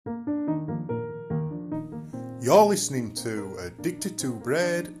You're listening to Addicted to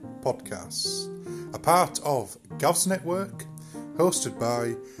Bread podcasts, a part of Gav's Network, hosted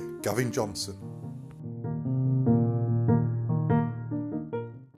by Gavin Johnson.